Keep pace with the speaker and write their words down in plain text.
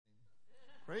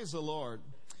Praise the Lord.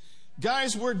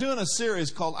 Guys, we're doing a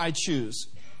series called I Choose.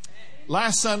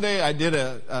 Last Sunday, I did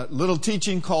a little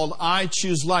teaching called I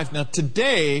Choose Life. Now,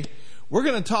 today, we're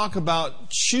going to talk about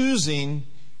choosing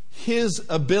His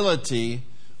ability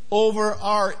over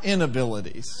our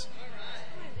inabilities.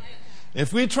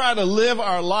 If we try to live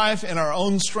our life in our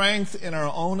own strength, in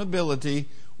our own ability,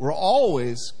 we're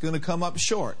always going to come up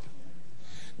short.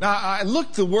 Now, I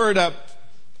looked the word up,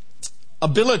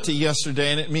 ability,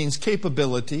 yesterday, and it means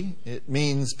capability. It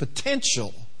means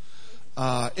potential.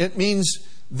 It means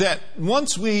that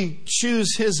once we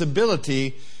choose His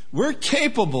ability, we're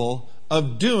capable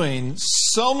of doing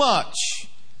so much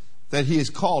that He has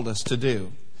called us to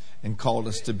do and called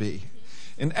us to be.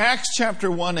 In Acts chapter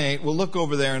 1:8, we'll look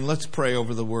over there and let's pray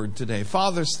over the Word today.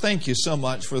 Fathers, thank you so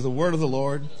much for the Word of the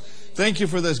Lord. Thank you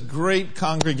for this great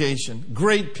congregation,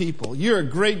 great people. You're a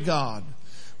great God.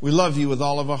 We love you with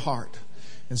all of our heart.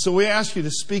 And so we ask you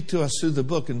to speak to us through the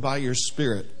book and by your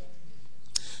Spirit.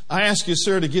 I ask you,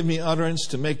 sir, to give me utterance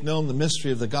to make known the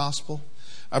mystery of the gospel.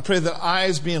 I pray that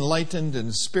eyes be enlightened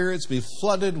and spirits be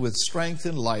flooded with strength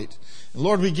and light. And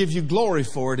Lord, we give you glory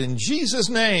for it in Jesus'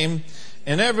 name.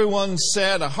 And everyone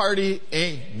said a hearty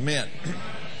amen.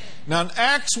 Now in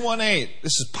Acts 1:8,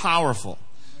 this is powerful.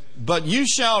 But you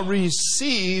shall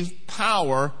receive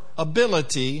power,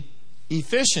 ability,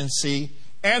 efficiency,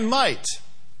 and might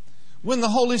when the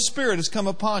Holy Spirit has come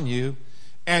upon you,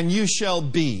 and you shall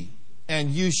be.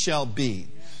 And you shall be.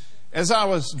 As I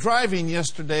was driving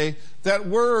yesterday, that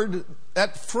word,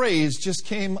 that phrase just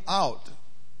came out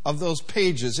of those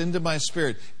pages into my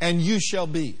spirit. And you shall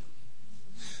be.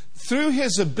 Through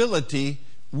His ability,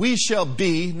 we shall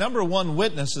be, number one,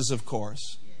 witnesses, of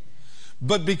course.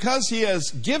 But because He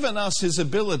has given us His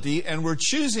ability and we're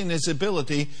choosing His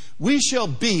ability, we shall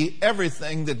be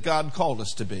everything that God called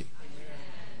us to be.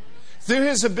 Through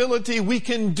His ability, we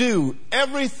can do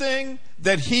everything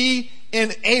that He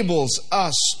enables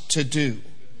us to do.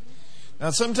 Now,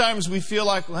 sometimes we feel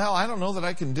like, well, I don't know that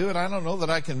I can do it. I don't know that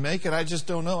I can make it. I just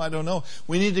don't know. I don't know.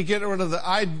 We need to get rid of the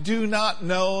I do not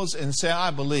knows and say, I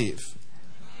believe.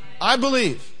 I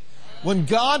believe. When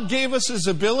God gave us His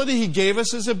ability, He gave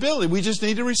us His ability. We just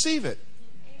need to receive it.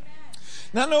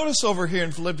 Now, notice over here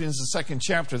in Philippians, the 2nd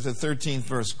chapter, the 13th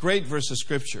verse. Great verse of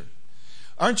Scripture.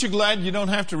 Aren't you glad you don't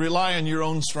have to rely on your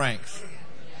own strength?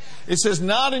 It says,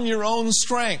 not in your own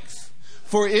strength,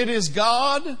 for it is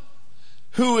God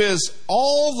who is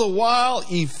all the while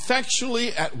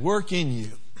effectually at work in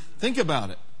you. Think about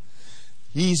it.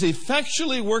 He's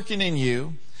effectually working in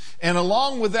you, and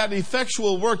along with that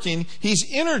effectual working, He's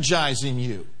energizing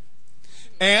you.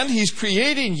 And He's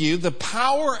creating you the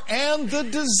power and the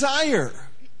desire.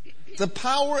 The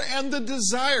power and the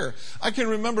desire. I can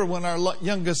remember when our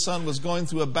youngest son was going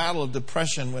through a battle of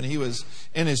depression when he was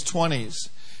in his 20s.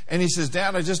 And he says,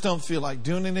 Dad, I just don't feel like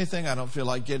doing anything. I don't feel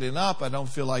like getting up. I don't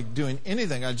feel like doing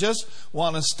anything. I just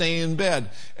want to stay in bed.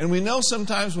 And we know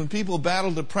sometimes when people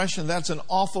battle depression, that's an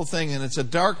awful thing and it's a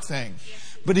dark thing.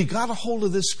 But he got a hold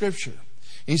of this scripture.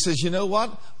 He says, you know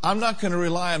what? I'm not going to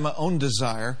rely on my own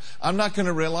desire. I'm not going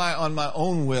to rely on my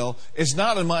own will. It's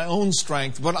not in my own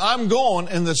strength, but I'm going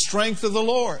in the strength of the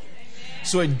Lord.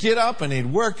 So he'd get up and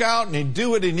he'd work out and he'd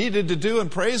do what he needed to do, and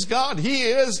praise God, he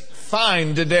is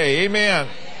fine today. Amen.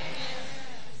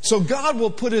 So God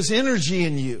will put His energy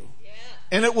in you,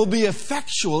 and it will be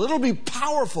effectual. It'll be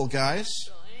powerful, guys.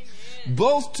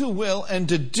 Both to will and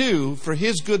to do for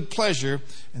His good pleasure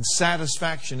and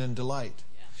satisfaction and delight.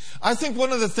 I think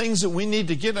one of the things that we need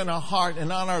to get in our heart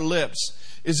and on our lips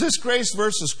is this great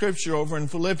verse of Scripture over in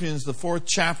Philippians, the 4th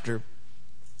chapter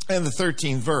and the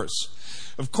 13th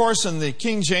verse. Of course, in the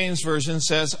King James Version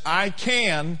says, I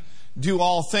can do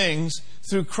all things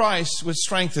through Christ which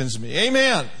strengthens me.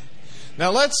 Amen.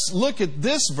 Now let's look at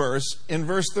this verse in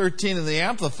verse 13 in the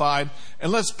Amplified,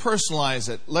 and let's personalize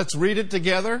it. Let's read it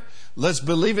together. Let's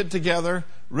believe it together.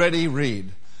 Ready,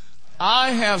 read.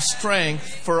 I have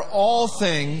strength for all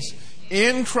things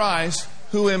in Christ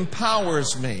who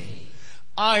empowers me.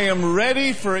 I am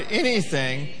ready for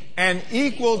anything and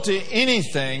equal to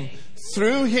anything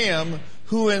through Him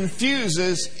who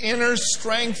infuses inner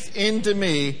strength into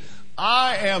me.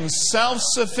 I am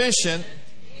self-sufficient.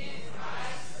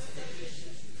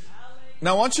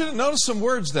 Now I want you to notice some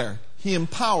words there. He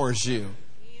empowers you.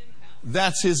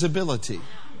 That's His ability.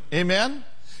 Amen?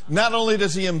 Not only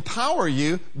does He empower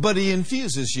you, but He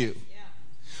infuses you.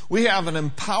 We have an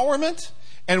empowerment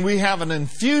and we have an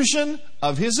infusion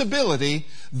of His ability,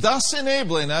 thus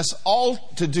enabling us all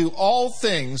to do all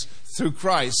things through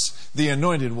Christ, the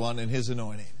Anointed One, and His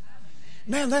anointing.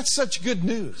 Man, that's such good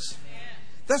news.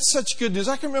 That's such good news.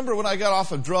 I can remember when I got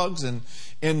off of drugs in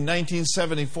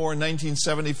 1974 and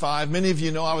 1975. Many of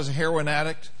you know I was a heroin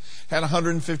addict, had a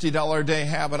 $150 a day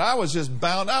habit. I was just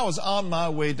bound. I was on my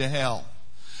way to hell.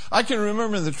 I can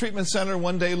remember in the treatment center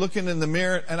one day looking in the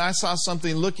mirror, and I saw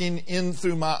something looking in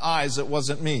through my eyes that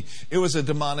wasn't me. It was a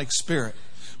demonic spirit.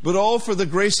 But oh, for the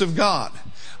grace of God.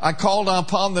 I called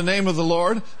upon the name of the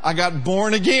Lord. I got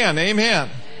born again. Amen.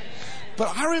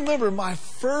 But I remember my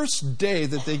first day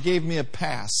that they gave me a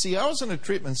pass. See, I was in a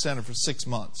treatment center for 6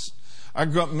 months. I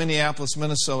grew up in Minneapolis,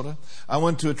 Minnesota. I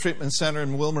went to a treatment center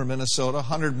in Wilmer, Minnesota,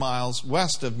 100 miles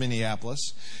west of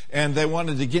Minneapolis. And they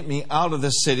wanted to get me out of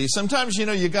the city. Sometimes,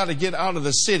 you got to get out of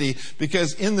the city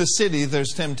because in the city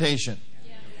there's temptation.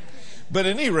 But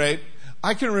at any rate,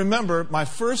 I can remember my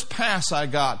first pass I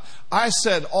got. I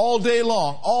said all day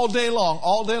long, all day long,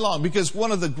 all day long. Because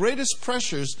one of the greatest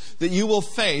pressures that you will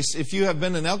face if you have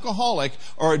been an alcoholic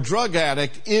or a drug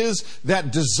addict is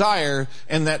that desire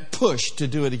and that push to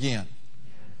do it again.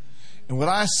 And what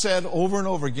I said over and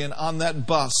over again on that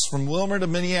bus from Wilmer to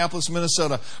Minneapolis,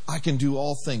 Minnesota, I can do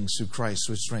all things through Christ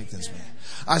which strengthens me.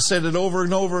 I said it over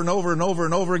and over and over and over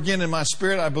and over again in my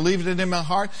spirit. I believed it in my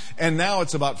heart. And now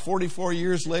it's about 44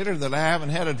 years later that I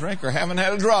haven't had a drink or haven't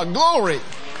had a drug. Glory!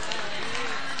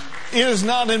 It is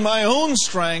not in my own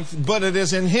strength, but it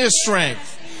is in His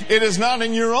strength. It is not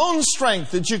in your own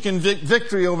strength that you can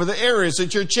victory over the areas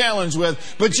that you're challenged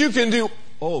with, but you can do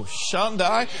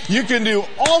Shandai, you can do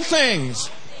all things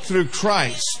through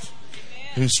Christ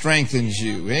who strengthens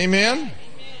you. Amen?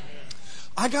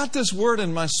 I got this word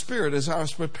in my spirit as I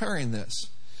was preparing this.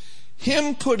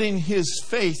 Him putting His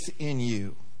faith in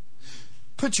you.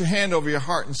 Put your hand over your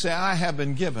heart and say, I have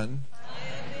been given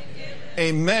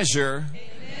a measure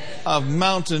of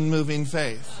mountain-moving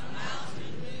faith.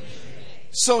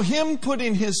 So Him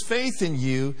putting His faith in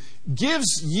you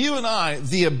gives you and I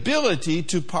the ability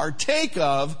to partake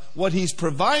of what He's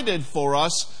provided for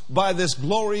us by this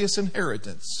glorious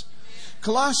inheritance.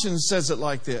 Colossians says it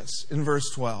like this in verse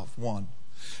 12:1.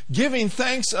 Giving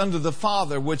thanks unto the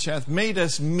Father which hath made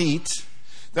us meet.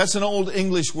 That's an old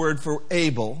English word for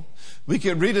able. We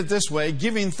could read it this way.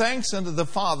 Giving thanks unto the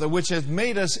Father which hath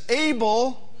made us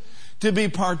able to be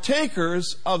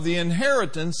partakers of the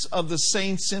inheritance of the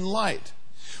saints in light.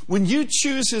 When you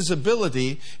choose His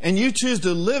ability and you choose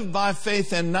to live by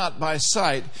faith and not by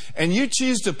sight, and you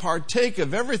choose to partake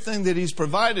of everything that He's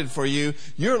provided for you,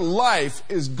 your life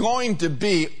is going to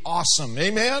be awesome.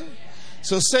 Amen?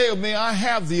 So say with me, I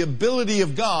have the ability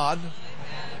of God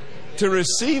to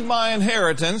receive my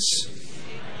inheritance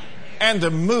and to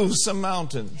move some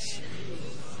mountains.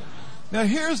 Now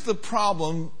here's the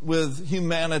problem with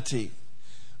humanity.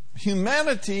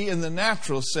 Humanity in the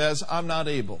natural says, I'm not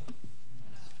able.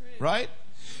 Right?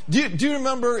 Do you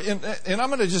remember, and I'm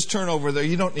going to just turn over there.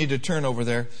 You don't need to turn over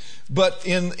there. But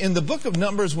in the book of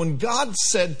Numbers, when God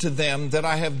said to them that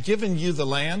I have given you the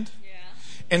land,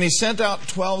 and He sent out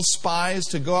 12 spies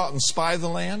to go out and spy the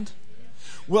land,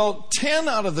 well, 10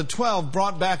 out of the 12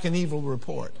 brought back an evil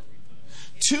report.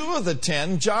 2 of the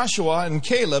 10, Joshua and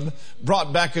Caleb,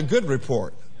 brought back a good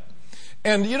report.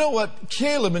 And you know what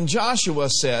Caleb and Joshua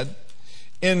said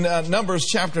in Numbers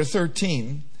chapter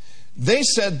 13? They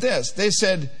said this. They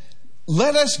said,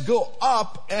 let us go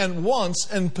up at once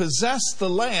and possess the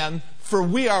land, for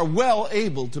we are well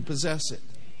able to possess it.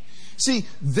 See,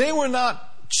 they were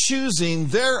not choosing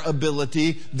their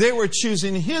ability. They were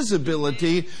choosing His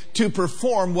ability to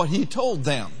perform what He told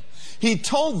them. He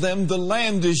told them the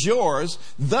land is yours.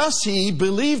 Thus He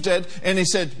believed it, and He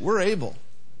said, we're able.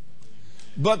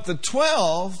 But the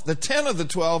 10 of the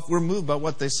 12 were moved by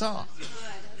what they saw.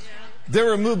 They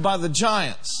were moved by the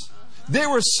giants. They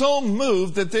were so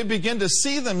moved that they began to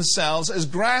see themselves as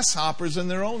grasshoppers in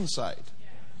their own sight.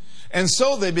 And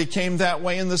so they became that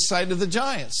way in the sight of the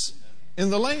giants in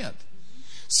the land.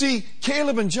 See,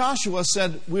 Caleb and Joshua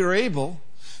said, we're able.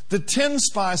 The 10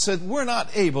 spies said, we're not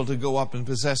able to go up and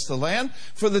possess the land,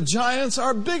 for the giants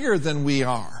are bigger than we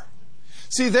are.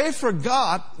 See, they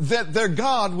forgot that their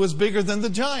God was bigger than the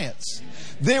giants.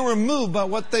 They were moved by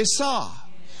what they saw.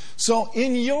 So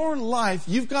in your life,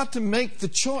 you've got to make the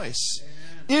choice.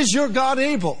 Is your God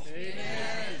able?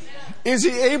 Is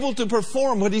He able to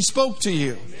perform what He spoke to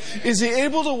you? Is He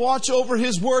able to watch over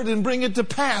His word and bring it to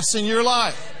pass in your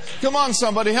life? Come on,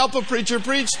 somebody, help a preacher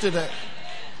preach today.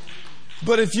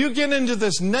 But if you get into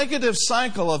this negative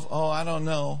cycle of, I don't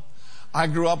know. I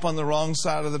grew up on the wrong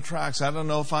side of the tracks. I don't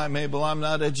know if I'm able. I'm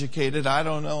not educated. I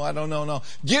don't know. No.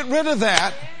 Get rid of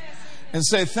that and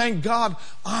say, thank God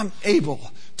I'm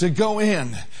able to go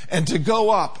in and to go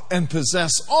up and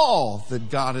possess all that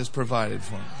God has provided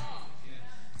for me.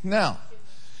 Now,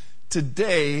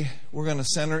 Today, we're going to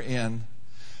center in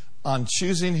on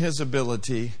choosing His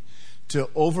ability to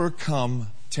overcome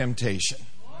temptation.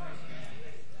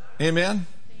 Amen?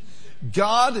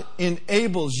 God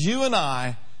enables you and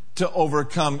I to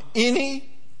overcome any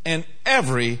and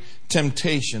every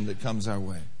temptation that comes our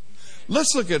way.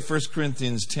 Let's look at 1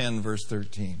 Corinthians 10, verse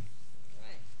 13.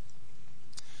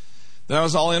 That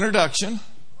was all introduction.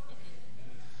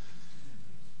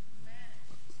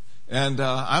 And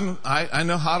I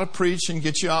know how to preach and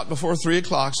get you out before 3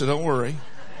 o'clock, so don't worry.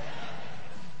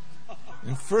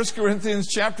 In 1 Corinthians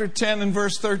chapter 10 and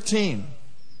verse 13.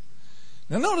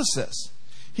 Now notice this.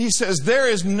 He says, there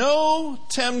is no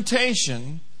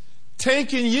temptation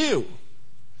taken you,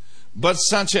 but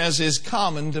such as is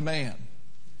common to man.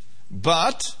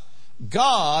 But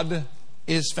God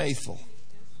is faithful,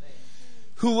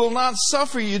 who will not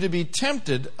suffer you to be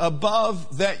tempted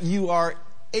above that you are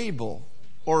able,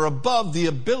 or above the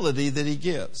ability that He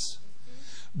gives,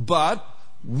 but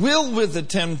will with the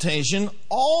temptation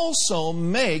also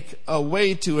make a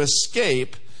way to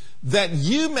escape, that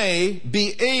you may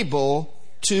be able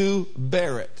to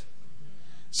bear it.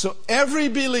 So every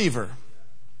believer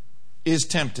is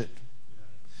tempted.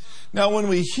 Now, when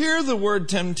we hear the word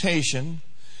temptation,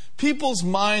 people's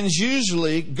minds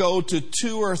usually go to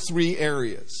 2 or 3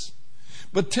 areas.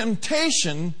 But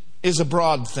temptation is a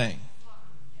broad thing.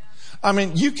 I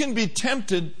mean, you can be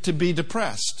tempted to be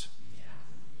depressed.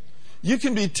 You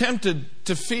can be tempted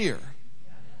to fear.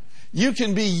 You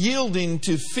can be yielding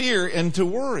to fear and to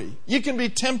worry. You can be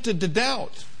tempted to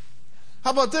doubt.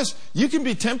 How about this? You can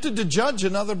be tempted to judge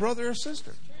another brother or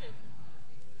sister.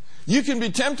 You can be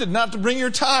tempted not to bring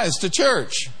your tithes to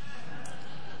church.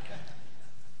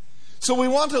 So we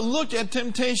want to look at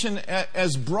temptation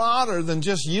as broader than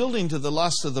just yielding to the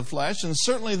lust of the flesh. And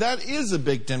certainly that is a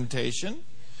big temptation.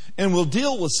 And we'll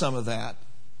deal with some of that.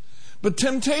 But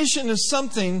temptation is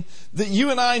something that you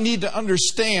and I need to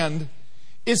understand.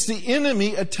 It's the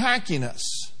enemy attacking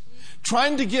us,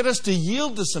 trying to get us to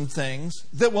yield to some things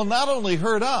that will not only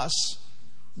hurt us,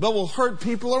 but will hurt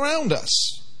people around us.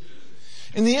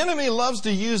 And the enemy loves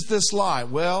to use this lie.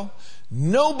 Well,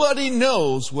 nobody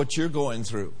knows what you're going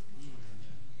through.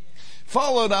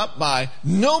 Followed up by,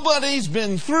 nobody's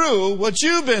been through what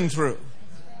you've been through.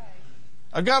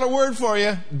 I've got a word for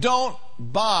you. Don't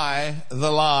buy the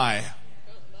lie.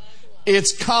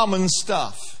 It's common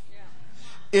stuff.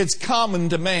 It's common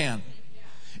to man.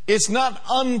 It's not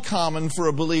uncommon for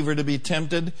a believer to be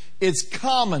tempted. It's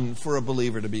common for a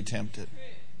believer to be tempted.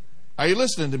 Are you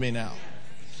listening to me now?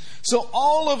 So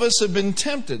all of us have been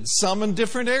tempted, some in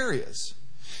different areas.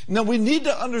 Now we need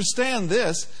to understand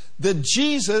this, that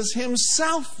Jesus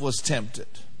Himself was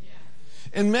tempted.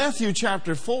 In Matthew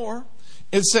chapter 4,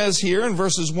 it says here in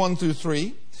verses 1 through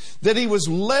 3, that He was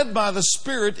led by the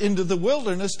Spirit into the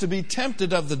wilderness to be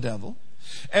tempted of the devil.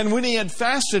 And when He had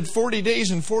fasted 40 days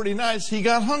and 40 nights, He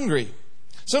got hungry.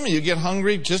 Some of you get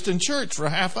hungry just in church for a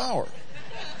half hour.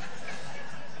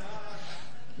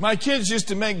 My kids used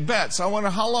to make bets. I wonder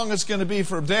how long it's going to be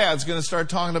for Dad's going to start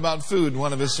talking about food in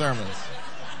one of his sermons.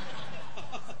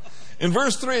 In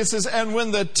verse 3 it says, and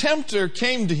when the tempter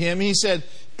came to him, he said,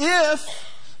 if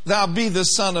thou be the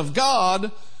Son of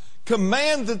God,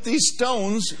 command that these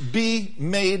stones be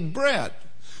made bread.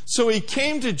 So he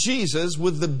came to Jesus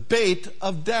with the bait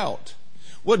of doubt.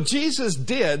 What Jesus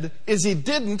did is He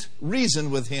didn't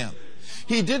reason with him.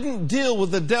 He didn't deal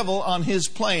with the devil on his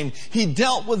plane. He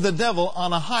dealt with the devil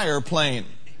on a higher plane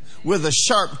with a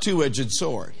sharp two-edged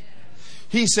sword.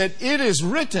 He said, it is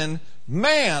written,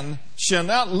 man shall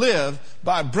not live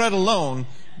by bread alone,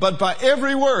 but by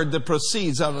every word that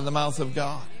proceeds out of the mouth of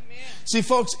God. See,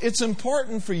 folks, it's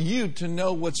important for you to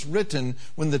know what's written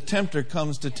when the tempter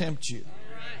comes to tempt you.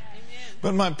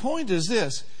 But my point is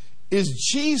this, is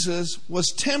Jesus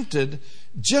was tempted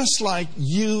just like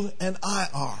you and I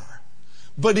are.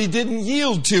 But He didn't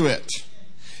yield to it.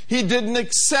 He didn't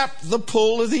accept the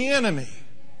pull of the enemy.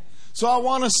 So I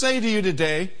want to say to you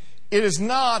today, it is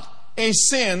not a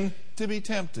sin to be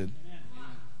tempted.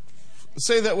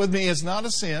 Say that with me. It's not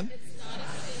a sin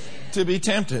to be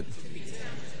tempted.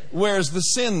 Where's the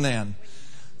sin then?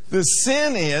 The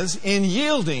sin is in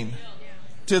yielding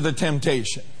to the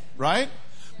temptation, right?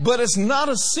 But it's not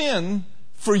a sin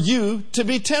for you to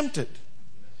be tempted.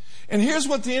 And here's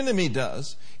what the enemy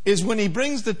does, is when he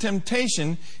brings the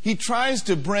temptation, he tries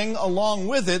to bring along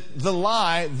with it the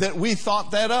lie that we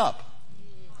thought that up.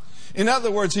 In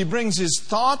other words, he brings his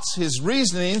thoughts, his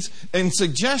reasonings, and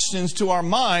suggestions to our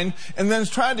mind, and then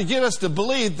tries to get us to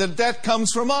believe that that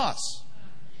comes from us.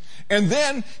 And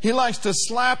then he likes to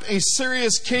slap a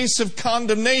serious case of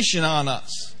condemnation on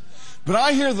us. But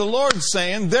I hear the Lord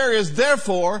saying, there is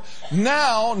therefore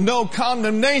now no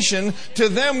condemnation to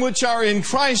them which are in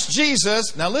Christ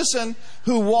Jesus. Now listen,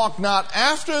 who walk not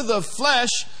after the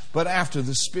flesh, but after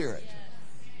the Spirit.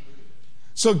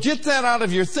 So get that out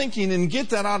of your thinking and get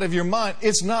that out of your mind.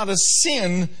 It's not a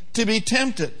sin to be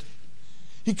tempted.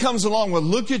 He comes along with,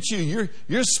 look at you.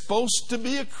 You're supposed to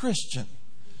be a Christian.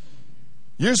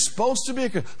 You're supposed to be a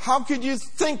Christian. How could you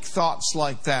think thoughts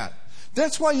like that?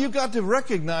 That's why you've got to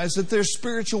recognize that there's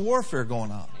spiritual warfare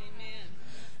going on. Amen.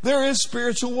 There is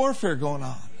spiritual warfare going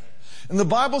on. And the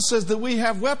Bible says that we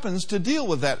have weapons to deal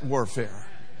with that warfare.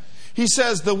 He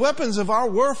says the weapons of our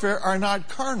warfare are not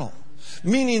carnal,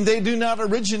 meaning they do not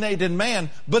originate in man,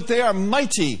 but they are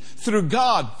mighty through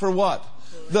God for what?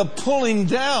 The pulling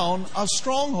down of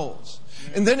strongholds.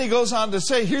 And then he goes on to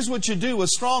say, here's what you do with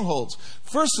strongholds.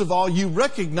 First of all, you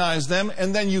recognize them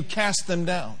and then you cast them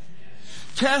down.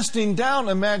 Casting down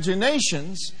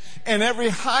imaginations and every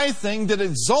high thing that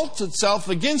exalts itself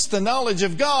against the knowledge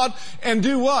of God, and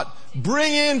do what?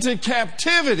 Bring into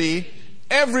captivity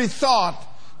every thought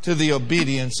to the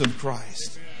obedience of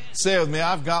Christ. Say with me,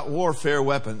 I've got warfare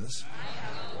weapons.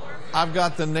 I've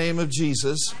got the name of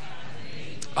Jesus.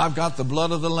 I've got the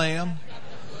blood of the Lamb.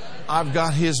 I've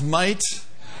got His might.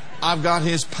 I've got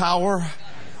His power.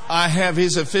 I have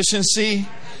His efficiency.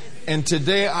 And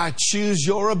today I choose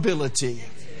your ability.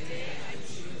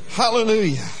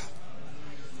 Hallelujah.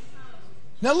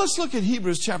 Now let's look at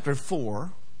Hebrews chapter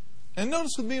 4. And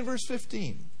notice with me in verse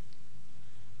 15.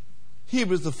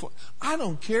 Hebrews the 4. I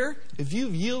don't care if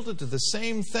you've yielded to the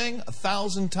same thing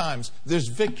 1,000 times. There's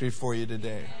victory for you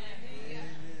today.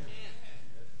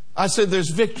 I said there's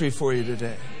victory for you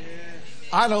today.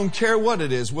 I don't care what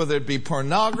it is, whether it be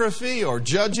pornography or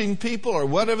judging people or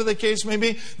whatever the case may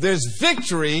be. There's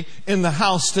victory in the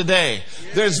house today.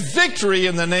 There's victory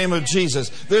in the name of Jesus.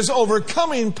 There's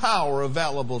overcoming power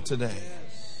available today.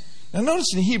 Now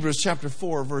notice in Hebrews chapter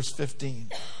 4, verse 15.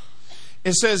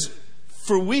 It says,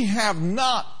 for we have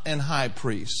not an high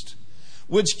priest,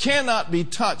 which cannot be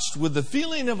touched with the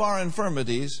feeling of our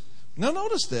infirmities. Now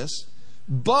notice this.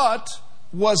 But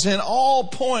was in all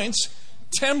points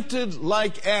tempted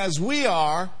like as we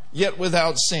are, yet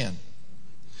without sin.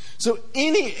 So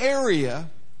any area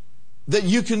that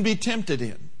you can be tempted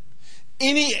in,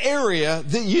 any area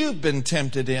that you've been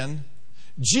tempted in,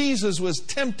 Jesus was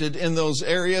tempted in those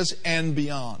areas and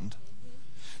beyond.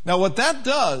 Now what that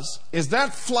does is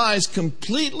that flies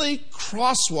completely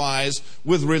crosswise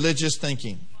with religious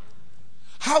thinking.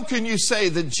 How can you say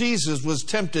that Jesus was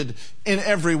tempted in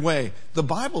every way? The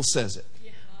Bible says it.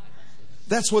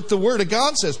 That's what the Word of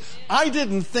God says. I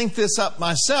didn't think this up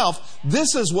myself.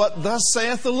 This is what thus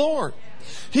saith the Lord.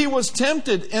 He was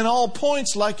tempted in all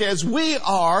points like as we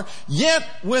are, yet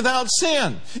without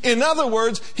sin. In other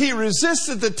words, He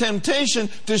resisted the temptation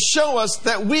to show us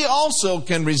that we also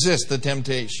can resist the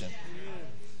temptation.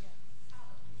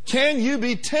 Can you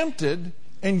be tempted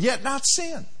and yet not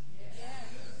sin?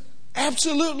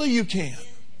 Absolutely you can.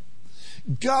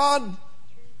 God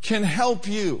can help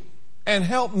you and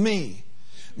help me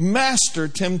master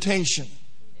temptation.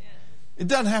 It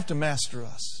doesn't have to master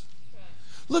us.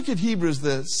 Look at Hebrews,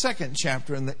 the 2nd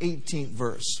chapter and the 18th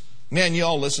verse. Man, you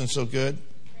all listen so good.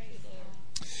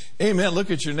 Amen.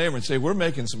 Look at your neighbor and say, we're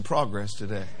making some progress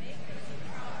today.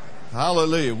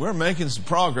 Hallelujah. We're making some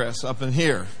progress up in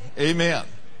here. Amen.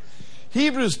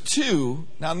 Hebrews 2,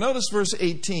 now notice verse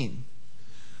 18.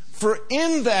 For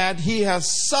in that He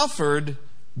has suffered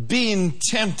being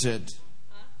tempted.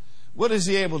 What is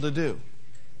He able to do?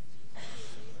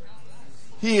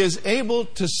 He is able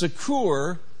to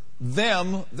succor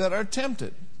them that are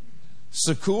tempted.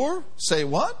 Succor? Say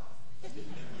what?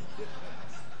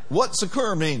 What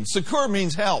succor means? Succor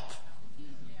means help.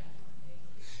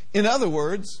 In other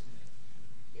words,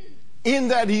 in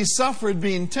that He suffered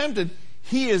being tempted,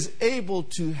 He is able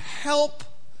to help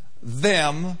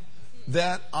them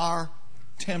that are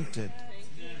tempted.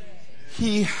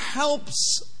 He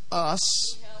helps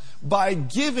us by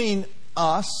giving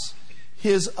us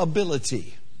His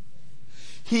ability.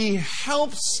 He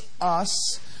helps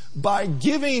us by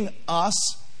giving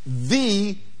us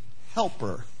the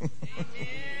helper.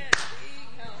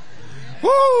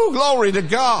 Woo! Glory to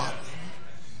God.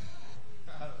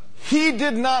 He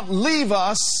did not leave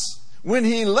us when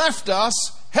He left us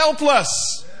helpless.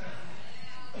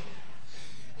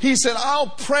 He said, I'll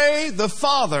pray the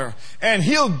Father and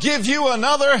He'll give you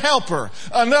another helper,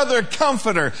 another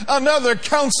comforter, another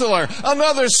counselor,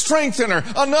 another strengthener,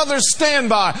 another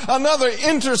standby, another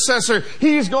intercessor.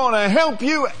 He's going to help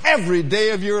you every day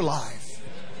of your life.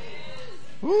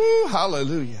 Woo,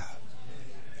 hallelujah.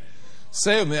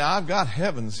 Say with me, I've got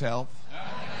heaven's help.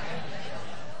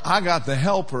 I got the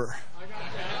helper.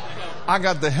 I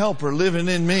got the helper living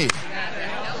in me.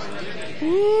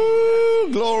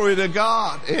 Woo, glory to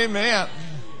God. Amen.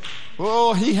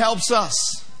 Oh, He helps us.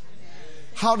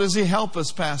 How does He help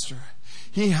us, Pastor?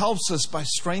 He helps us by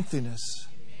strengthening us.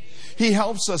 He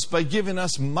helps us by giving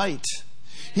us might.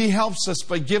 He helps us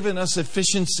by giving us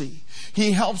efficiency.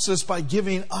 He helps us by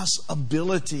giving us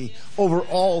ability over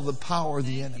all the power of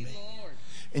the enemy.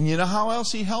 And you know how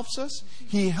else He helps us?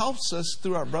 He helps us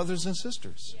through our brothers and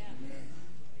sisters.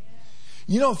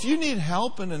 You know, if you need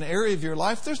help in an area of your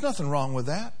life, there's nothing wrong with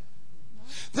that.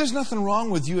 There's nothing wrong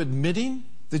with you admitting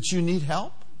that you need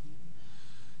help.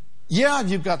 Yeah,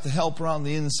 you've got the helper on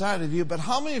the inside of you, but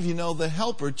how many of you know the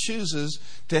helper chooses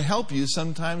to help you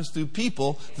sometimes through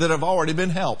people that have already been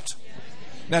helped?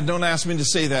 Now, don't ask me to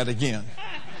say that again.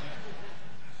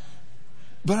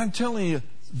 But I'm telling you,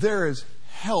 there is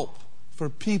help for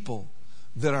people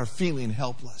that are feeling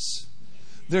helpless.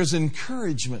 There's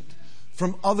encouragement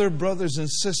from other brothers and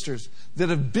sisters that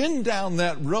have been down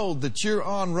that road that you're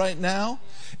on right now,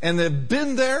 and they've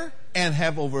been there and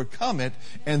have overcome it,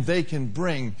 and they can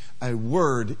bring a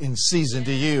word in season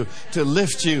to you to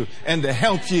lift you and to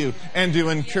help you and to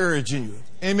encourage you.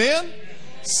 Amen?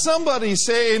 Somebody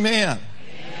say amen.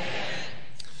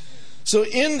 So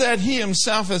in that He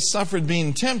Himself has suffered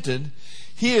being tempted,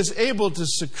 He is able to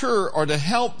succor or to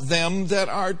help them that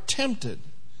are tempted.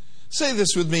 Say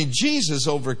this with me. Jesus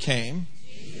overcame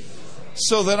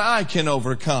so that I can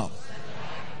overcome.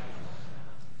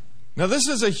 Now, this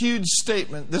is a huge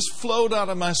statement. This flowed out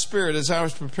of my spirit as I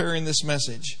was preparing this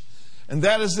message. And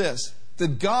that is this,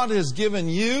 that God has given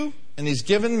you and He's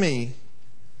given me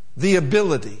the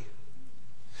ability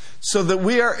so that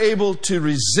we are able to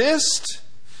resist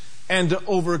and to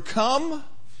overcome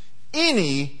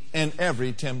any and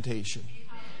every temptation.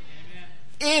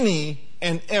 Any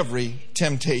and every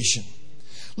temptation.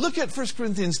 Look at 1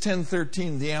 Corinthians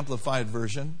 10:13, the Amplified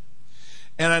Version.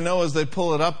 And I know as they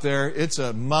pull it up there, it's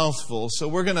a mouthful. So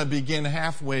we're going to begin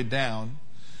halfway down.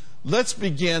 Let's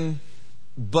begin,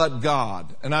 but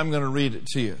God. And I'm going to read it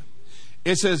to you.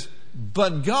 It says,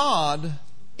 but God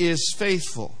is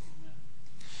faithful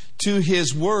to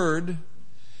His word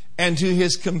and to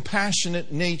His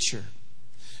compassionate nature.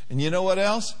 And you know what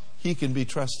else? He can be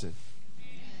trusted.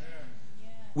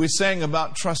 We sang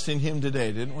about trusting Him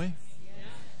today, didn't we?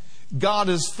 God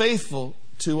is faithful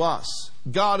to us.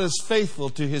 God is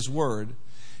faithful to His word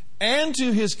and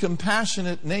to His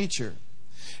compassionate nature.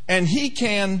 And He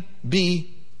can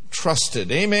be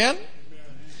trusted. Amen?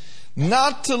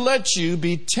 Not to let you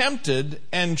be tempted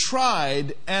and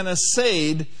tried and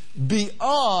assayed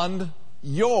beyond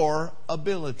your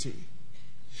ability.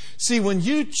 See, when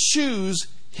you choose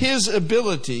His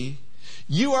ability,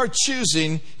 you are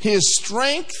choosing His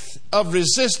strength of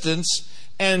resistance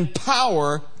and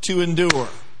power to endure.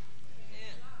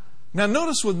 Now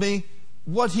notice with me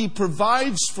what He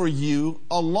provides for you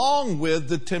along with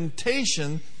the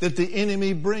temptation that the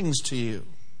enemy brings to you.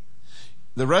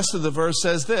 The rest of the verse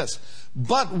says this,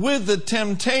 but with the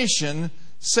temptation,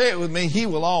 say it with me, He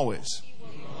will always.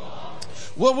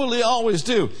 What will He always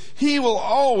do? He will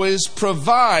always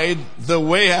provide the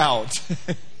way out.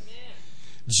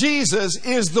 Jesus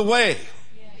is the way.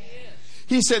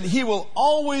 He said He will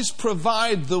always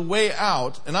provide the way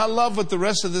out. And I love what the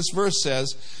rest of this verse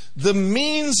says. The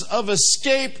means of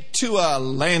escape to a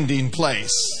landing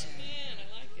place.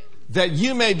 That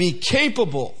you may be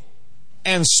capable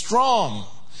and strong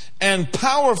and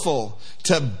powerful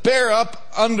to bear up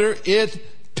under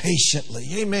it patiently.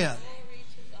 Amen.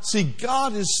 See,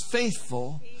 God is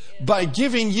faithful by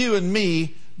giving you and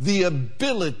me the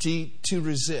ability to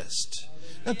resist.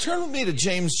 Now turn with me to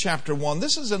James chapter 1.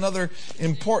 This is another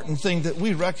important thing that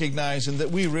we recognize and that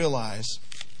we realize.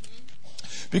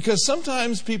 Because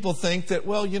sometimes people think that,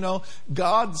 well, you know,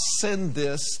 God sent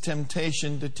this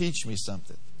temptation to teach me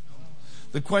something.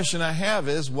 The question I have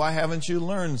is, why haven't you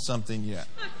learned something yet?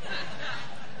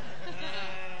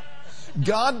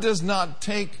 God does not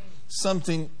take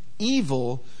something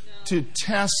evil to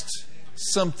test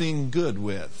something good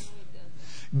with.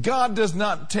 God does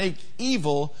not take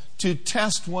evil to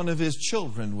test one of His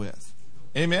children with.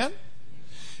 Amen?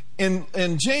 In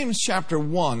James chapter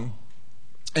 1,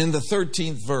 in the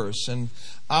 13th verse, and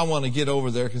I want to get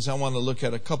over there because I want to look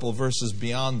at a couple of verses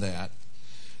beyond that.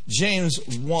 James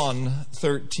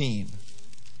 1:13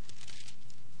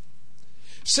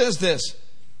 says this,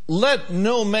 let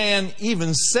no man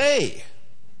even say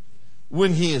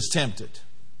when he is tempted.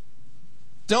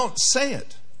 Don't say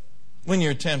it when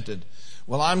you're tempted.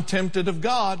 Well, I'm tempted of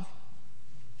God.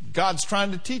 God's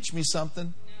trying to teach me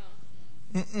something.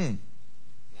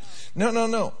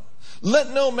 No.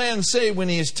 Let no man say when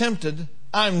he is tempted,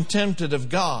 I'm tempted of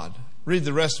God. Read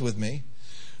the rest with me.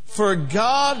 For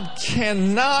God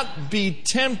cannot be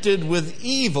tempted with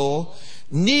evil,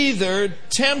 neither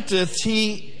tempteth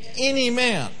he any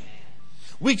man.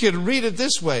 We could read it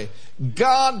this way.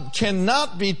 God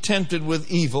cannot be tempted with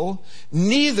evil,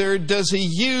 neither does he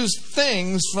use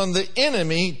things from the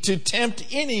enemy to tempt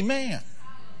any man.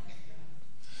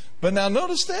 But now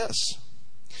notice this.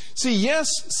 See, yes,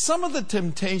 some of the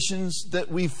temptations that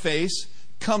we face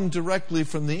come directly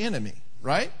from the enemy,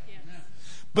 right?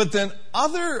 But then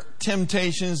other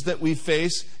temptations that we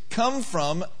face come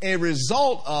from a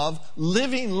result of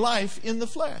living life in the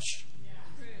flesh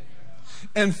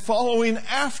and following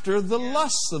after the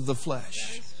lusts of the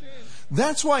flesh.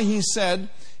 That's why he said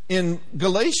in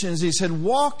Galatians, he said,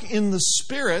 walk in the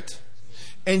Spirit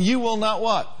and you will not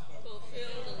what?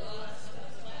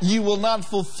 You will not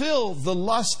fulfill the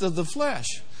lust of the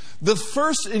flesh. The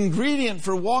first ingredient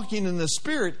for walking in the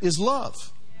Spirit is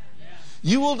love.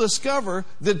 You will discover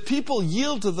that people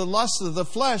yield to the lust of the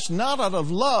flesh not out of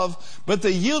love, but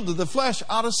they yield to the flesh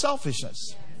out of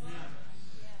selfishness.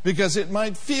 Because it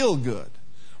might feel good,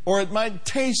 or it might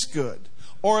taste good,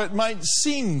 or it might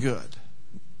seem good.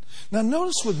 Now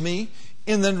notice with me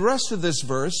in the rest of this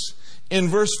verse, in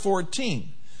verse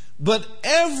 14. But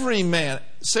every man,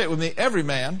 say it with me, every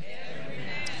man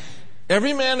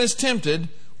is tempted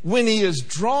when he is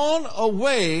drawn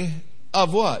away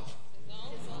of what?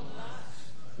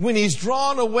 When he's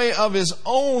drawn away of his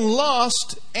own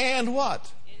lust and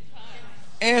what?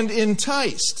 And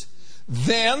enticed.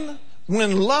 Then,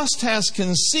 when lust has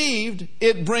conceived,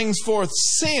 it brings forth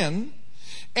sin.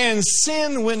 And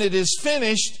sin, when it is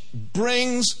finished,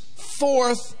 brings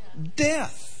forth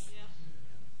death.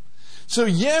 So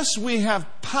yes, we have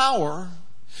power.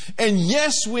 And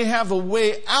yes, we have a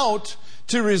way out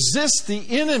to resist the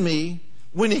enemy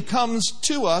when he comes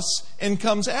to us and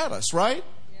comes at us, right?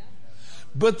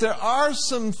 But there are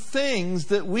some things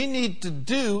that we need to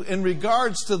do in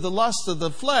regards to the lust of the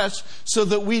flesh so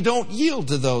that we don't yield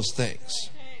to those things.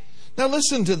 Now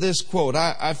listen to this quote.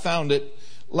 I found it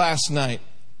last night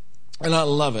and I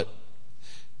love it.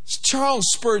 Charles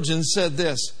Spurgeon said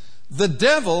this, the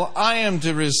devil I am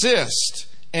to resist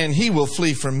and he will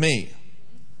flee from me.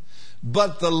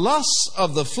 But the lusts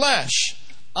of the flesh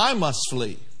I must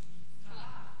flee.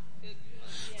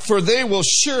 For they will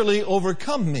surely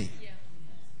overcome me.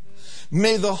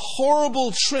 May the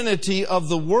horrible trinity of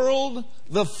the world,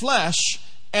 the flesh,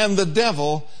 and the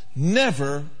devil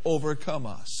never overcome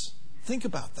us. Think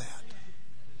about that.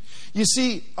 You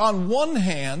see, on one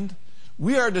hand,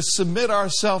 we are to submit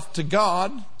ourselves to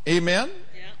God. Amen?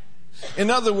 In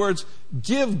other words,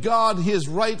 give God His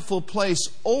rightful place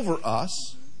over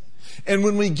us. And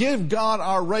when we give God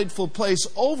our rightful place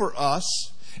over us,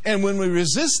 and when we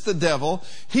resist the devil,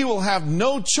 he will have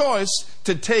no choice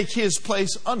to take his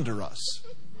place under us.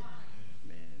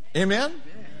 Amen?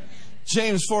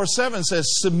 James 4:7 says,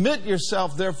 submit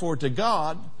yourself therefore to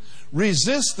God,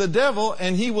 resist the devil,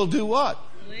 and he will do what?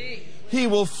 He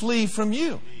will flee from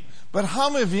you. But how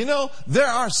many of you know there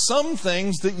are some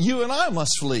things that you and I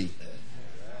must flee?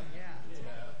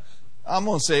 I'm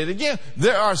going to say it again.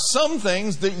 There are some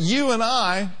things that you and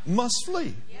I must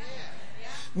flee.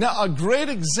 Now, a great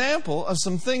example of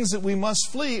some things that we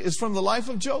must flee is from the life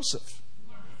of Joseph.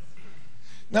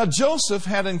 Now, Joseph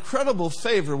had incredible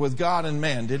favor with God and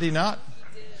man, did he not?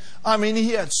 I mean,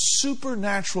 he had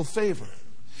supernatural favor.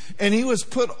 And he was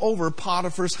put over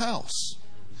Potiphar's house.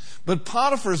 But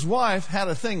Potiphar's wife had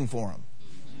a thing for him.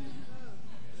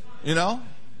 You know?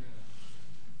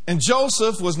 And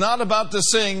Joseph was not about to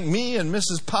sing, me and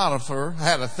Mrs. Potiphar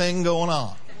had a thing going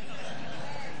on.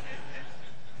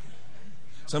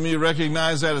 Some of you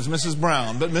recognize that as Mrs.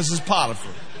 Brown, but Mrs.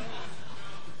 Potiphar.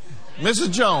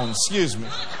 Mrs. Jones, excuse me.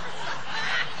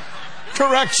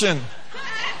 Correction.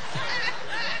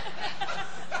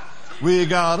 We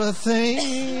got a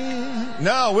thing.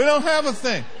 No, we don't have a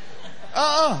thing.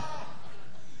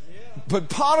 But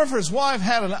Potiphar's wife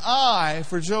had an eye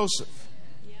for Joseph.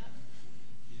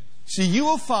 See, you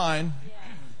will find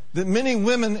that many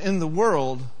women in the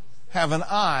world have an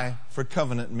eye for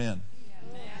covenant men.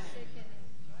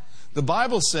 The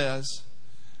Bible says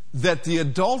that the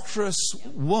adulterous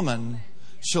woman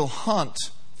shall hunt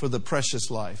for the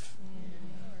precious life.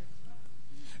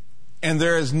 And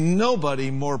there is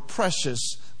nobody more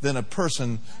precious than a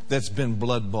person that's been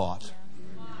blood bought.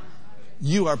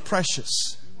 You are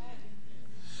precious.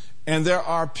 And there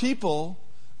are people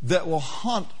that will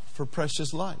hunt for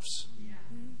precious lives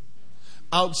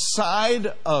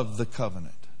outside of the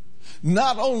covenant.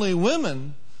 Not only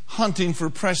women hunting for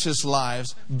precious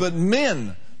lives, but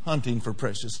men hunting for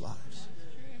precious lives.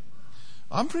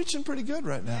 I'm preaching pretty good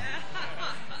right now.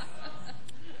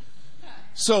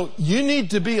 So you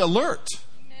need to be alert.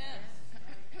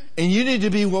 And you need to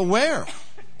be aware.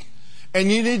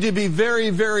 And you need to be very,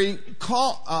 very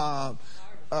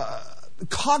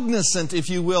cognizant, if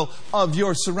you will, of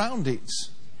your surroundings.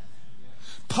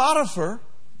 Potiphar,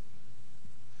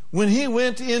 when he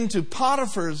went into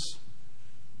Potiphar's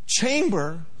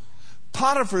chamber,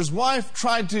 Potiphar's wife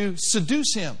tried to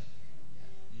seduce him.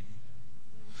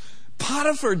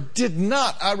 Potiphar did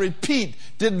not, I repeat,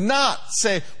 did not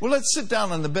say, well, let's sit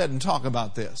down on the bed and talk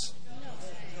about this.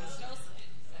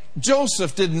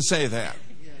 Joseph didn't say that.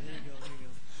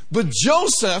 But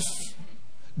Joseph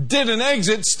did an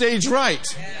exit stage right.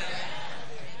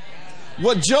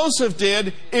 What Joseph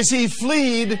did is he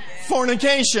fled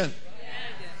fornication.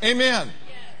 Amen.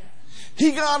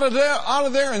 He got out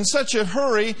of there in such a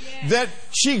hurry that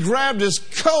she grabbed his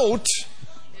coat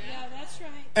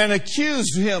and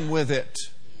accused him with it.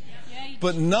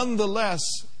 But nonetheless,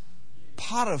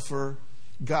 Potiphar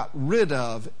got rid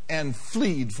of and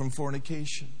fled from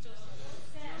fornication.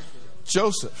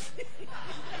 Joseph.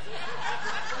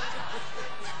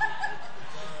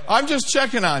 I'm just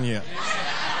checking on you.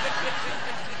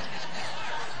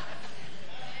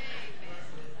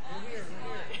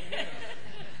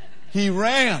 He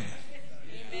ran.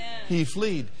 He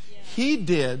fled. He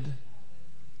did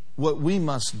what we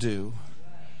must do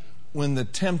when the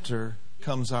tempter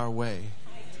comes our way.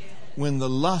 When the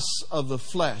lusts of the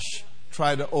flesh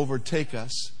try to overtake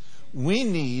us, we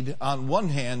need, on one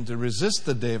hand, to resist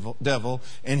the devil,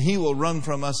 and he will run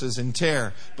from us as in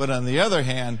terror. But on the other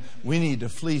hand, we need to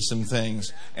flee some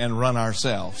things and run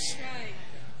ourselves.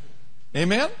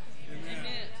 Amen?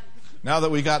 Now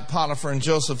that we got Potiphar and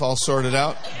Joseph all sorted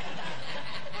out,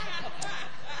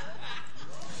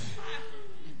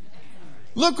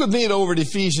 look with me over at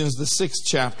Ephesians, the 6th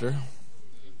chapter.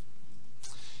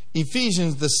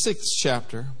 Ephesians, the 6th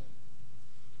chapter.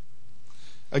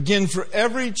 Again, for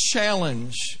every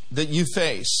challenge that you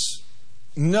face,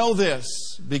 know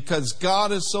this, because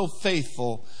God is so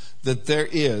faithful that there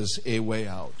is a way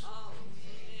out.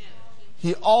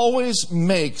 He always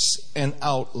makes an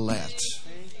outlet.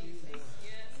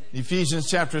 Ephesians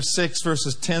chapter 6,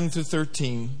 verses 10 through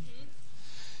 13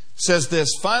 says this,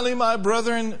 finally, my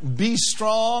brethren, be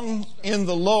strong in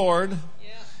the Lord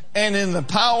and in the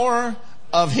power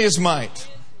of His might.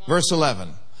 Verse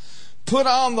 11. Put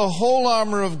on the whole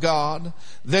armor of God,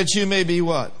 that you may be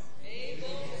what?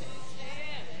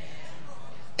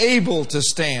 Able to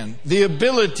stand. The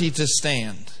ability to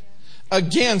stand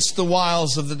against the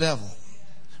wiles of the devil.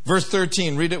 Verse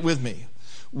 13, read it with me.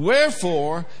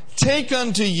 Wherefore, take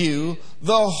unto you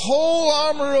the whole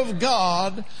armor of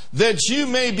God, that you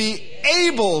may be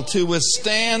able to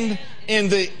withstand in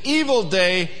the evil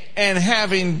day, and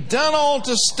having done all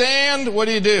to stand, what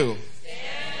do?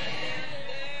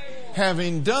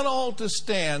 Having done all to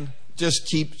stand, just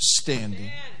keep standing.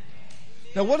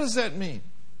 Now, what does that mean?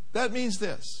 That means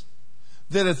this,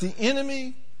 that if the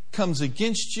enemy comes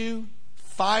against you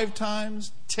 5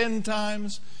 times, 10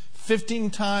 times,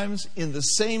 15 times in the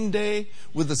same day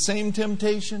with the same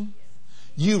temptation,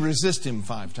 you resist him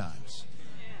 5 times.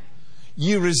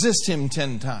 You resist him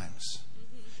 10 times.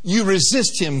 You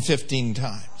resist him 15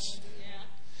 times.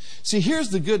 See, here's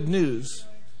the good news.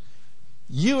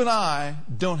 You and I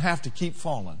don't have to keep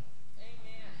falling.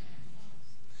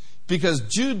 Because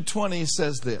Jude 20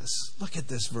 says this. Look at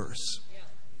this verse.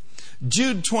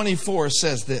 Jude 24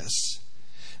 says this.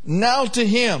 Now to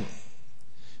Him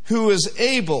who is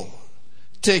able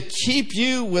to keep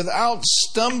you without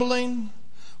stumbling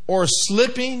or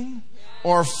slipping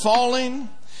or falling,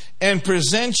 and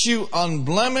present you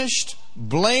unblemished,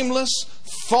 blameless,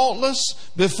 faultless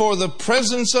before the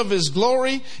presence of His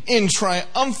glory in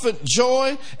triumphant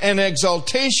joy and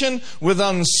exaltation with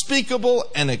unspeakable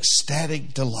and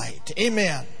ecstatic delight.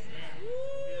 Amen.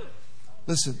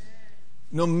 Listen,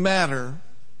 no matter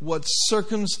what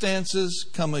circumstances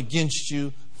come against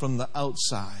you from the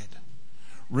outside,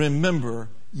 remember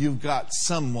you've got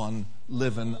someone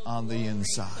living on the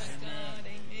inside.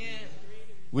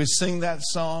 We sing that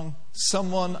song,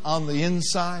 someone on the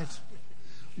inside,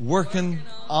 working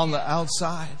on the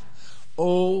outside.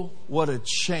 Oh, what a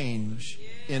change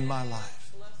in my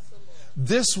life.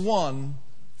 This one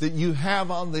that you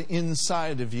have on the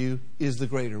inside of you is the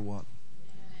greater one.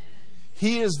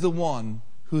 He is the one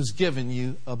who's given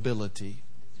you ability.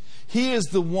 He is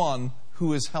the one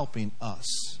who is helping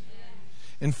us.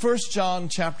 In 1 John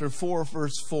chapter 4,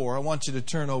 verse 4, I want you to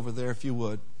turn over there if you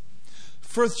would.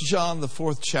 1 John, the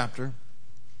 4th chapter,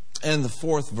 and the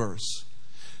 4th verse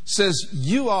says,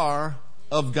 you are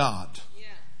of God.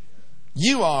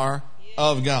 You are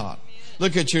of God.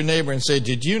 Look at your neighbor and say,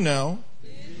 did you know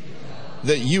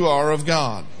that you are of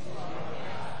God?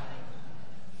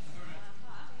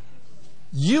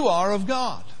 You are of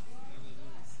God.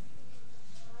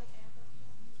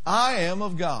 I am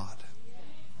of God.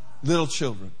 Little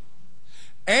children.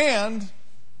 And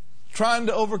trying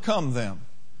to overcome them.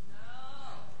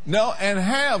 No, and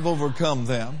have overcome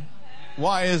them.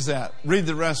 Why is that? Read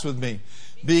the rest with me.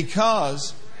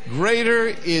 Because greater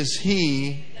is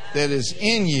He that is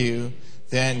in you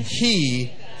than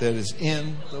he that is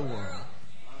in the world.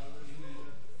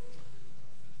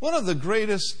 One of the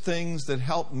greatest things that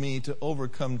helped me to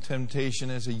overcome temptation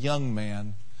as a young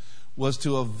man was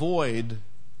to avoid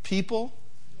people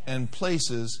and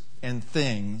places and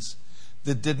things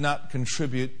that did not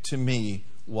contribute to me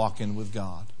walking with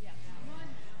God.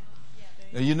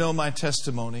 Now, you know my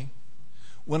testimony.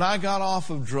 When I got off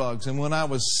of drugs and when I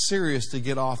was serious to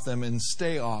get off them and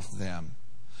stay off them,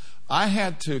 I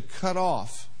had to cut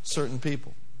off certain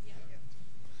people.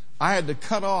 I had to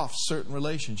cut off certain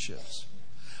relationships.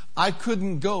 I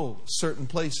couldn't go certain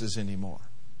places anymore.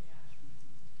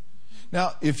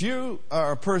 Now, if you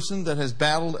are a person that has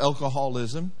battled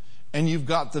alcoholism and you've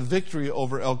got the victory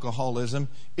over alcoholism,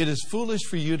 it is foolish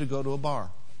for you to go to a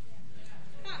bar.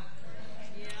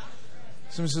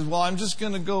 Somebody says, well, I'm just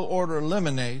going to go order a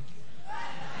lemonade.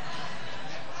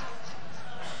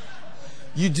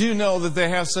 You do know that they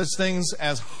have such things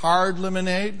as hard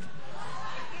lemonade?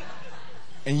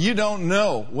 And you don't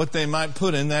know what they might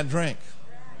put in that drink.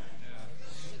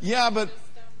 Yeah, but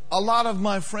a lot of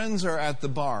my friends are at the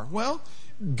bar. Well,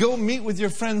 go meet with your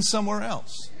friends somewhere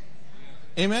else.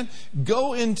 Amen?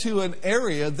 Go into an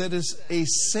area that is a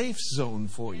safe zone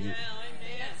for you.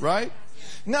 Right?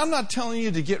 Now, I'm not telling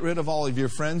you to get rid of all of your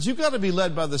friends. You've got to be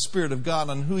led by the Spirit of God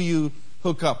on who you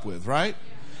hook up with, right?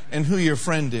 And who your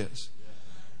friend is.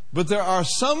 But there are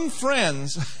some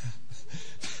friends,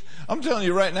 I'm telling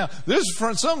you right now, there's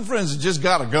some friends that just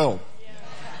got to go.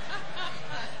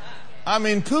 I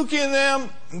mean, Pookie and them,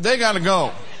 they got to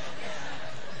go.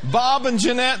 Bob and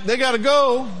Jeanette, they got to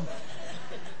go.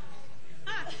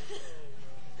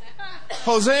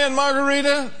 Jose and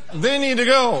Margarita, they need to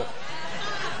go.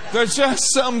 There's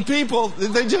just some people,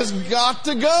 they just got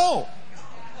to go.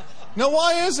 Now,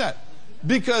 why is that?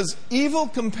 Because evil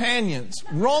companions,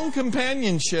 wrong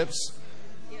companionships,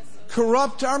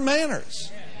 corrupt our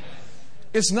manners.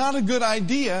 It's not a good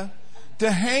idea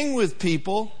to hang with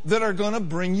people that are going to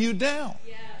bring you down.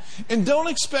 And don't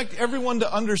expect everyone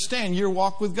to understand your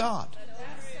walk with God.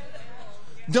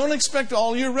 Don't expect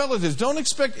all your relatives. Don't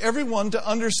expect everyone to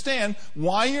understand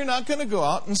why you're not going to go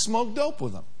out and smoke dope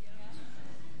with them.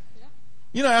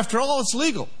 You know, after all, it's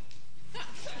legal.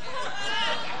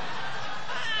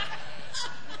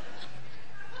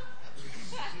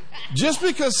 Just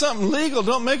because something legal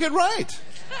don't make it right.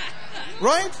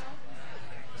 Right?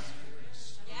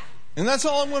 And that's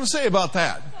all I'm going to say about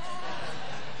that.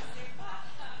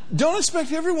 Don't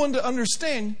expect everyone to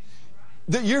understand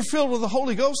that you're filled with the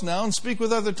Holy Ghost now and speak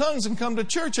with other tongues and come to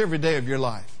church every day of your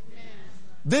life.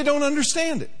 They don't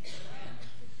understand it.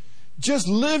 Just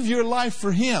live your life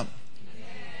for Him.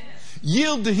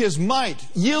 Yield to His might.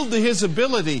 Yield to His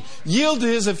ability. Yield to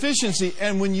His efficiency.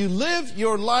 And when you live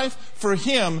your life for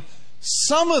Him,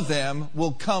 some of them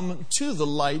will come to the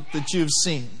light that you've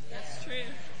seen. That's true.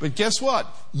 But guess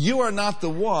what? You are not the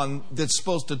one that's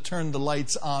supposed to turn the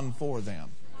lights on for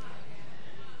them.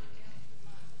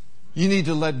 You need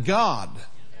to let God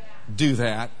do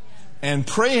that and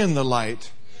pray in the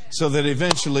light so that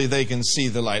eventually they can see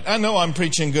the light. I know I'm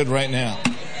preaching good right now.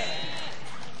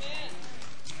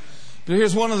 But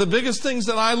here's one of the biggest things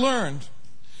that I learned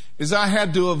is I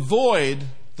had to avoid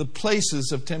the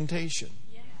places of temptation.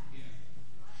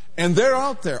 And they're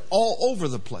out there all over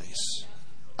the place.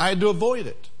 I had to avoid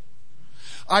it.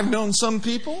 I've known some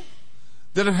people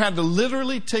that have had to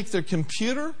literally take their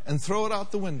computer and throw it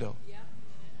out the window.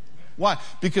 Why?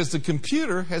 Because the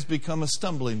computer has become a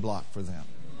stumbling block for them.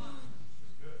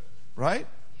 Right?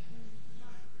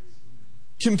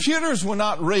 Computers were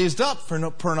not raised up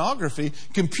for pornography.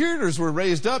 Computers were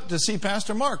raised up to see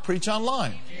Pastor Mark preach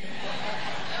online.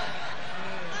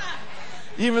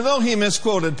 Even though he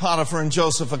misquoted Potiphar and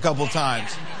Joseph a couple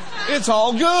times. It's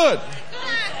all good.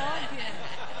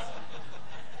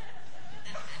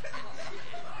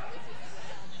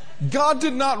 God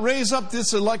did not raise up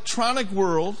this electronic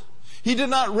world. He did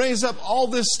not raise up all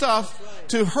this stuff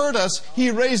to hurt us. He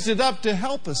raised it up to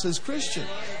help us as Christians.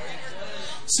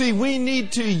 See, we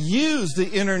need to use the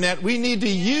internet. We need to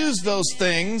use those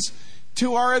things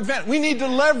to our advantage. We need to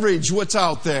leverage what's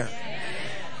out there.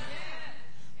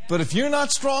 But if you're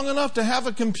not strong enough to have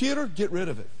a computer, get rid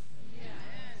of it.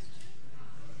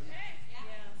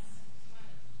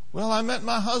 Well, I met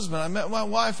my husband. I met my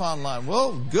wife online.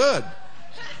 Well, good.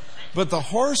 But the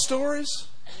horror stories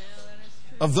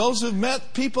of those who've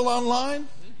met people online,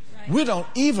 we don't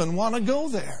even want to go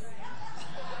there.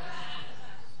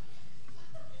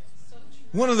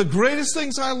 One of the greatest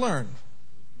things I learned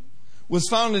was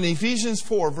found in Ephesians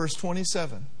 4, verse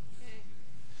 27,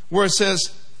 where it says,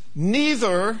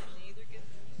 neither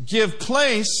give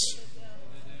place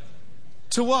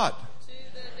to what?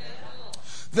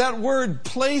 That word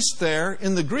place there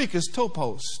in the Greek is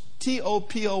topos.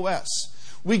 T-O-P-O-S.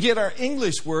 We get our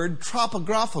English word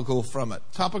topographical from it.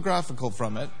 Topographical,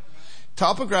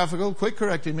 quit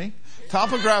correcting me.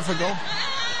 Topographical.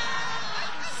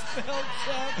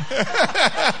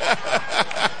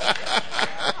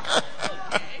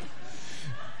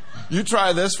 You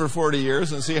try this for 40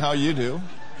 years and see how you do.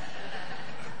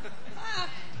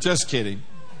 Just kidding.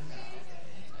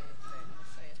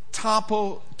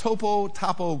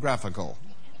 Topographical.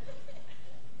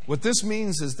 What this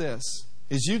means is this,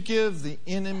 is you give the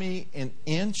enemy an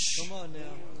inch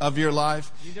of your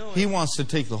life, he wants to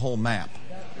take the whole map.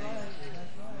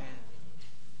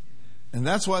 And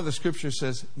that's why the scripture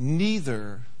says,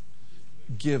 neither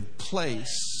give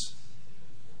place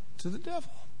to the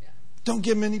devil. Don't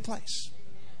give him any place.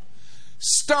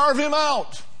 Starve him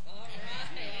out.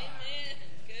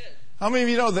 How many of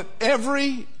you know that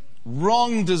every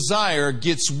wrong desire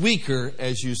gets weaker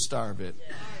as you starve it?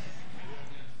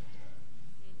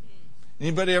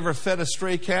 Anybody ever fed a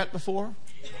stray cat before?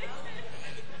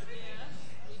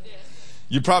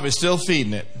 You're probably still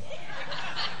feeding it.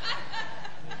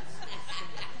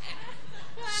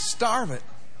 Starve it.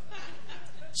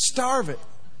 Starve it.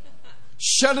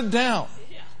 Shut it down.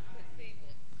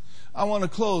 I want to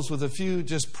close with a few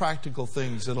just practical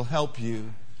things that'll help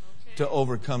you to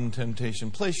overcome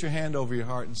temptation. Place your hand over your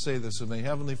heart and say this with me.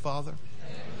 Heavenly Father,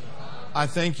 I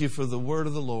thank you for the word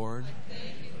of the Lord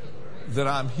that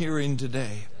I'm hearing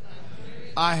today.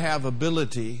 I have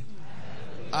ability.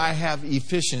 I have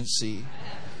efficiency.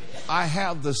 I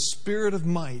have the spirit of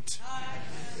might.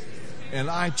 And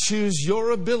I choose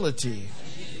your ability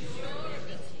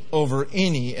over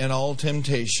any and all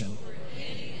temptation.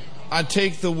 I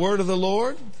take the word of the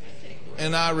Lord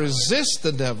and I resist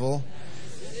the devil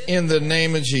in the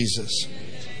name of Jesus.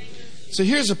 So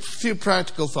here's a few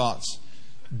practical thoughts.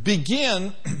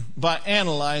 Begin by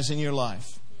analyzing your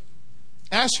life.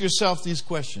 Ask yourself these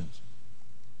questions.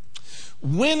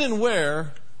 When and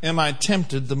where am I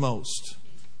tempted the most?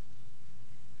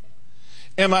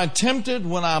 Am I tempted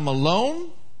when I'm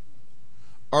alone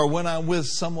or when I'm with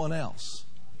someone else?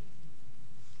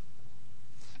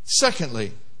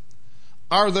 Secondly,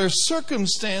 are there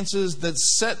circumstances that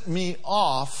set me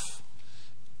off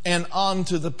and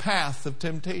onto the path of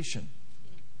temptation?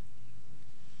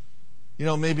 You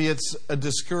know, maybe it's a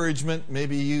discouragement.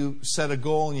 Maybe you set a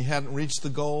goal and you hadn't reached the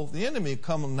goal. The enemy will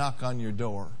come and knock on your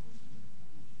door.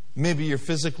 Maybe you're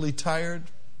physically tired.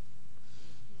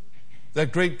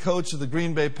 That great coach of the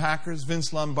Green Bay Packers,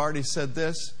 Vince Lombardi, said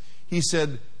this. He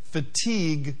said,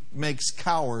 fatigue makes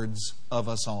cowards of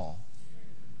us all.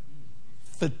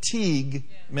 Fatigue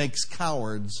makes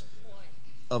cowards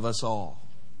of us all.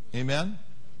 Amen?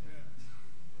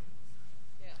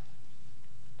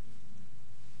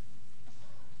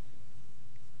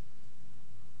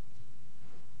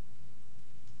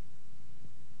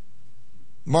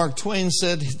 Mark Twain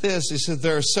said this. He said,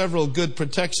 there are several good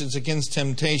protections against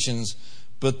temptations,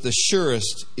 but the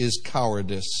surest is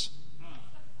cowardice.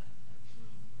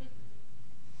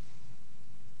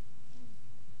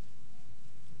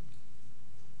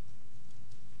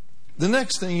 The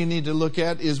next thing you need to look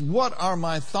at is, what are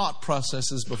my thought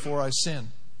processes before I sin?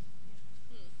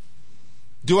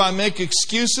 Do I make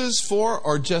excuses for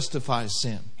or justify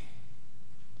sin?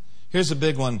 Here's a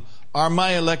big one. Are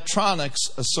my electronics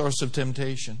a source of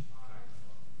temptation?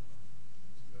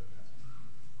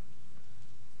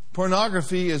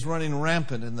 Pornography is running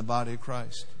rampant in the body of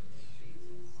Christ.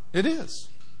 It is.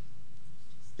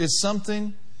 It's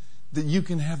something that you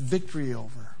can have victory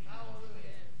over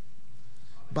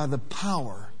by the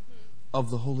power of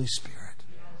the Holy Spirit.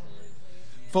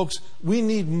 Folks, we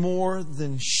need more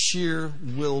than sheer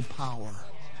willpower.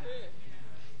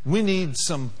 We need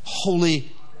some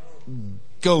Holy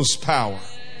Ghost power.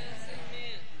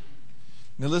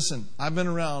 Now listen, I've been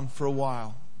around for a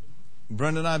while.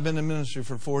 Brenda and I have been in ministry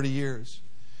for 40 years.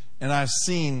 And I've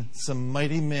seen some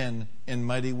mighty men and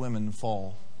mighty women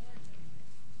fall.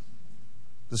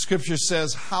 The scripture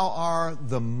says, how are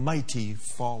the mighty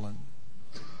fallen?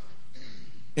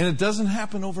 And it doesn't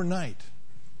happen overnight.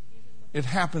 It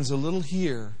happens a little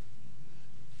here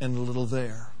and a little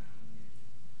there.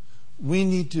 we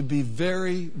need to be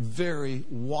very, very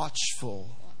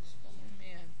watchful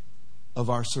of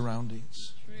our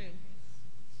surroundings.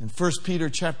 In 1 Peter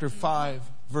chapter 5,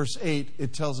 verse 8,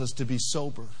 it tells us to be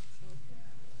sober.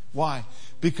 Why?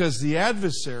 Because the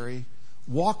adversary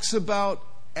walks about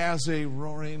as a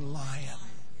roaring lion,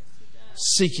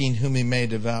 seeking whom he may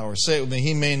devour. Say it with me,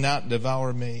 he may not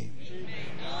devour me. He may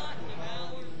not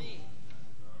devour me.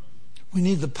 We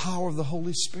need the power of the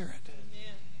Holy Spirit.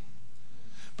 Amen.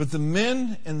 But the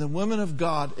men and the women of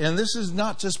God, and this is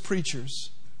not just preachers,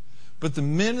 but the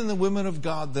men and the women of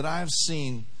God that I have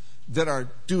seen that are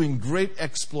doing great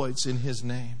exploits in His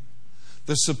name.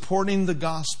 They're supporting the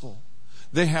gospel.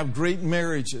 They have great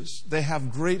marriages. They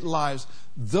have great lives.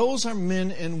 Those are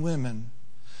men and women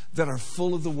that are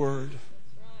full of the Word.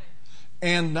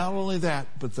 And not only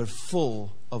that, but they're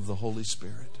full of the Holy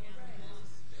Spirit.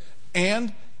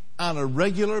 And on a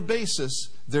regular basis,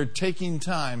 they're taking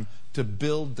time to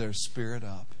build their spirit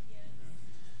up.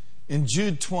 In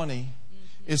Jude 20,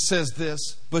 it says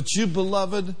this, "But you,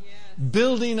 beloved,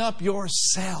 building up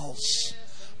yourselves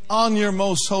on your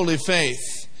most holy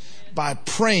faith by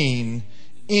praying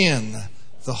in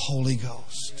the Holy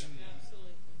Ghost."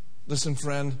 Listen,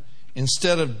 friend,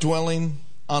 instead of dwelling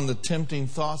on the tempting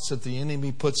thoughts that the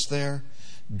enemy puts there,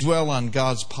 dwell on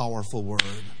God's powerful Word.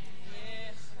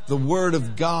 The Word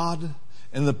of God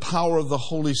and the power of the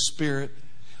Holy Spirit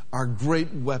are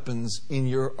great weapons in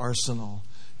your arsenal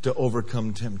to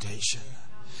overcome temptation.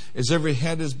 As every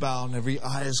head is bowed and every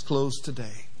eye is closed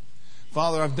today,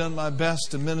 Father, I've done my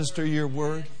best to minister your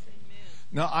Word.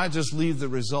 Now I just leave the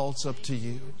results up to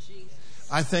you.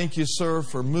 I thank you, sir,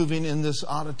 for moving in this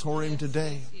auditorium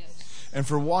today and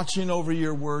for watching over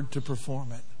your Word to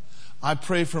perform it. I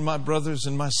pray for my brothers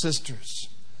and my sisters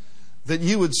that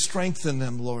you would strengthen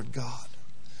them, Lord God.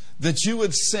 That you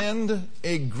would send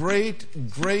a great,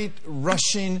 great,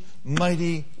 rushing,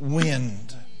 mighty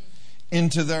wind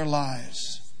into their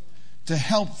lives to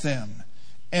help them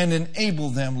and enable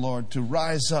them, Lord, to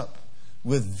rise up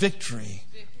with victory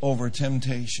over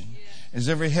temptation. As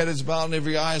every head is bowed and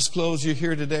every eye is closed, you're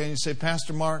here today and you say,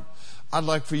 "Pastor Mark, I'd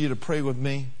like for you to pray with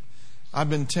me. I've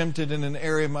been tempted in an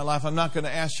area of my life." I'm not going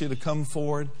to ask you to come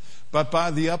forward, but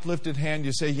by the uplifted hand,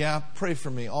 you say, "Yeah, pray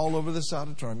for me," all over this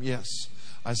auditorium. Yes,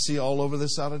 I see all over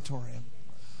this auditorium.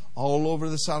 All over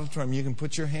this auditorium. You can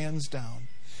put your hands down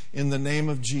in the name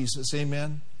of Jesus.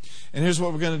 Amen. And here's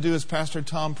what we're going to do as Pastor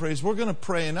Tom prays. We're going to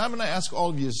pray, and I'm going to ask all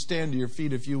of you to stand to your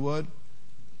feet if you would.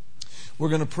 We're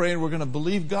going to pray and we're going to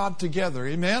believe God together.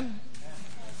 Amen?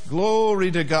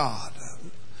 Glory to God.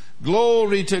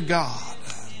 Glory to God.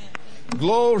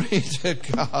 Glory to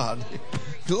God.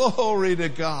 Glory to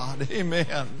God.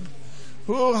 Amen.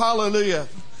 Oh, hallelujah.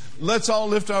 Let's all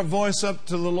lift our voice up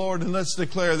to the Lord and let's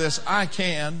declare this. I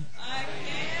can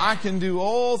do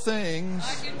all things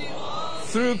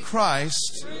through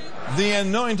Christ, the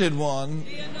Anointed One,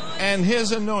 and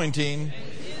His anointing,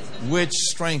 which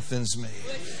strengthens me.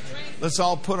 Let's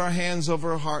all put our hands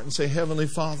over our heart and say, "Heavenly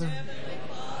Father,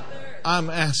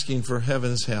 I'm asking for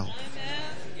heaven's help.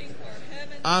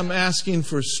 I'm asking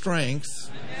for strength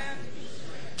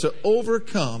to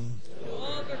overcome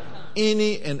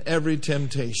any and every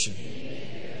temptation.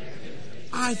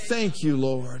 I thank you,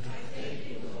 Lord,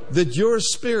 that your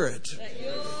Spirit,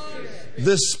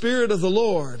 the Spirit of the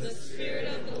Lord,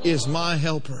 is my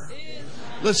helper."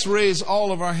 Let's raise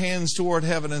all of our hands toward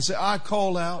heaven and say, "I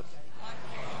call out,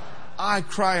 I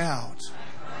cry out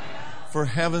for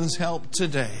heaven's help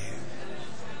today."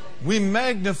 We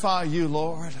magnify you,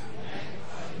 Lord.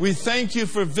 We thank you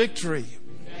for victory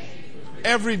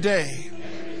every day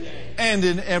and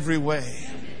in every way.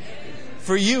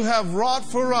 For you have wrought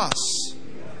for us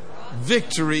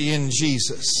victory in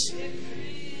Jesus.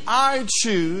 I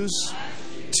choose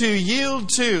to yield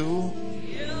to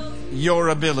your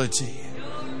ability.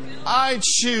 I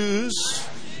choose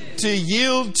to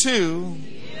yield to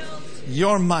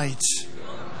your might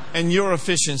and your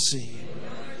efficiency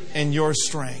and your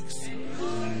strength.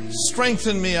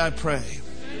 Strengthen me, I pray,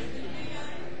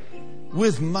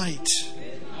 with might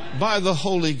by the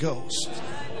Holy Ghost.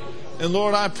 And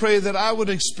Lord, I pray that I would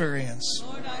experience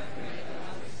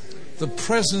the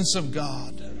presence of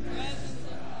God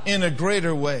in a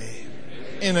greater way,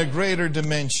 in a greater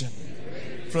dimension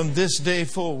from this day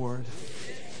forward,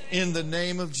 in the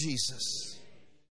name of Jesus.